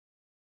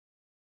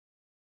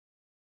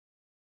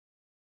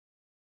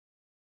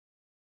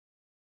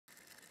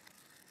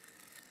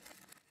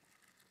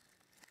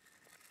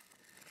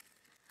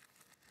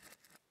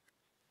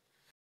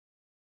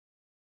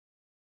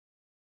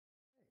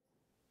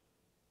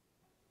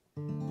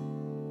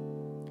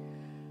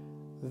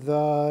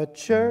The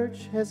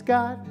church has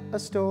got a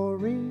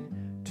story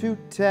to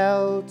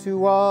tell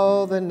to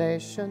all the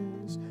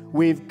nations.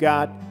 We've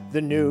got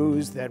the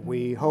news that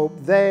we hope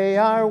they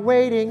are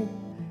waiting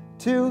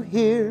to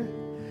hear.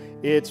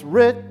 It's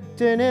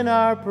written in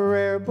our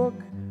prayer book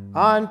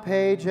on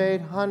page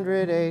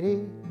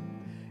 880.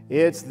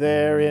 It's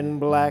there in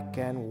black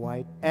and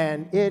white,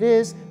 and it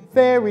is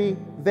very,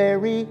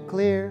 very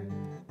clear.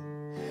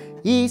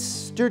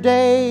 Easter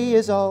Day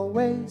is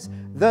always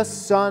the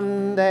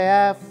Sunday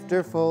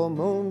after full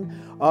moon,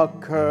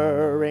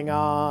 occurring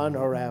on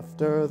or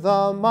after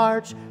the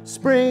March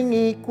spring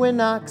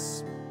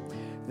equinox.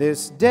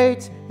 This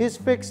date is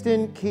fixed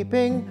in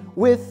keeping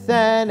with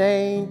an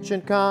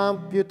ancient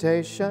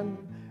computation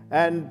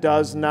and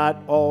does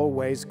not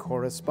always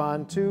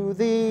correspond to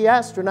the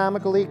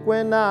astronomical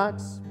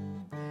equinox.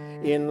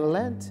 In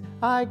Lent,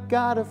 I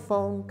got a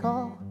phone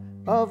call.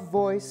 A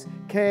voice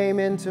came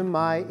into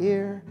my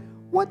ear.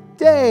 What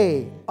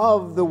day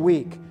of the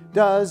week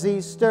does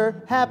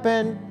Easter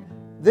happen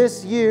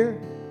this year?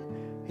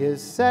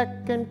 His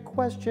second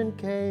question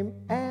came,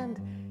 and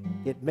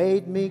it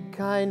made me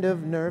kind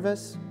of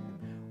nervous.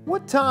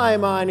 What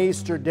time on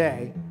Easter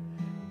Day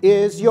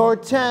is your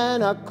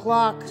 10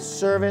 o'clock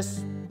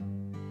service?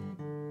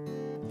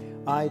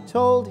 I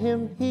told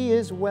him he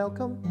is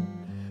welcome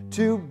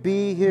to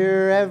be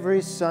here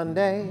every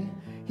Sunday.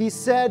 He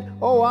said,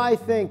 "Oh, I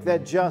think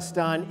that just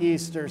on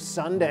Easter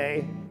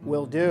Sunday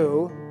will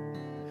do.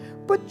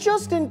 But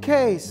just in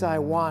case I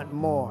want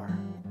more,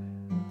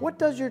 what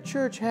does your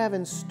church have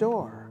in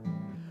store?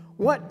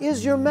 What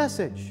is your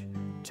message?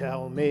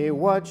 Tell me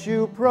what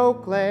you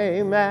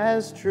proclaim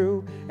as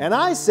true." And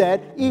I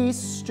said,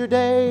 Easter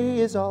Day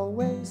is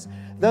always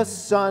the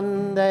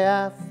Sunday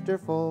after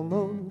full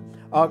moon,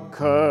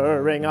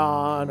 occurring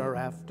on or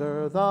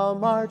after the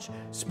March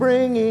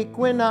spring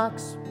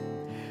equinox.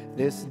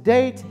 This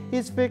date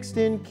is fixed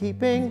in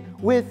keeping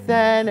with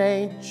an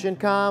ancient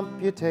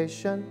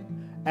computation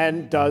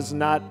and does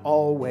not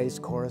always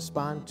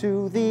correspond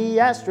to the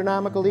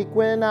astronomical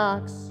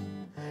equinox.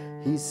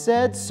 He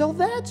said, "So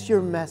that's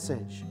your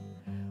message.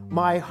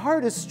 My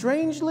heart is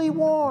strangely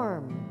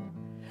warm.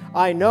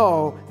 I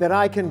know that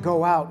I can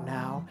go out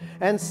now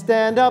and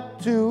stand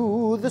up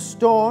to the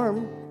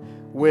storm.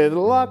 With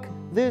luck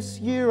this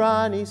year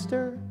on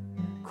Easter,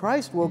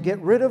 Christ will get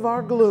rid of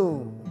our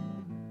gloom.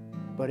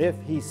 But if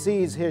he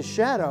sees his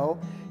shadow,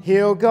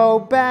 he'll go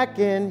back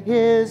in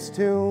his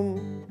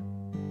tomb."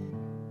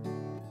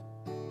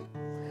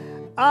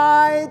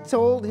 I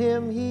told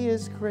him he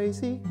is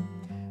crazy,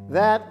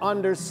 that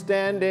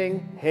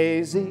understanding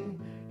hazy.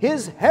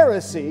 His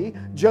heresy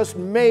just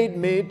made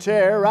me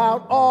tear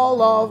out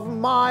all of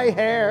my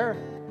hair.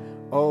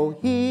 Oh,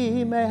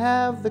 he may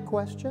have the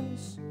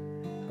questions,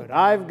 but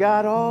I've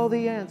got all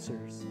the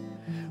answers.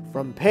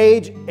 From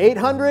page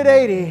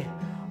 880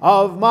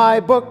 of my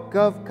Book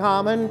of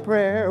Common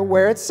Prayer,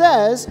 where it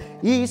says,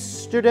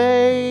 Easter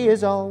Day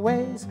is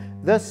always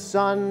the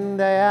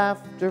Sunday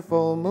after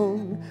full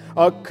moon,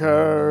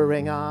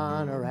 occurring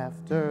on or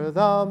after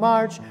the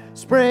March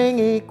spring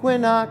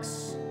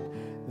equinox.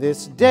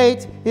 This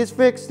date is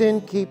fixed in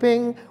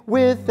keeping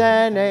with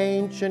an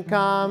ancient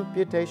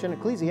computation,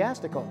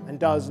 ecclesiastical, and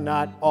does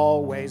not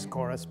always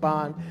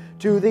correspond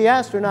to the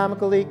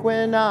astronomical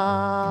equinox.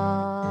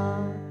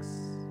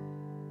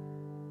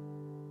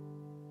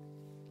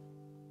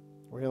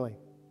 Really?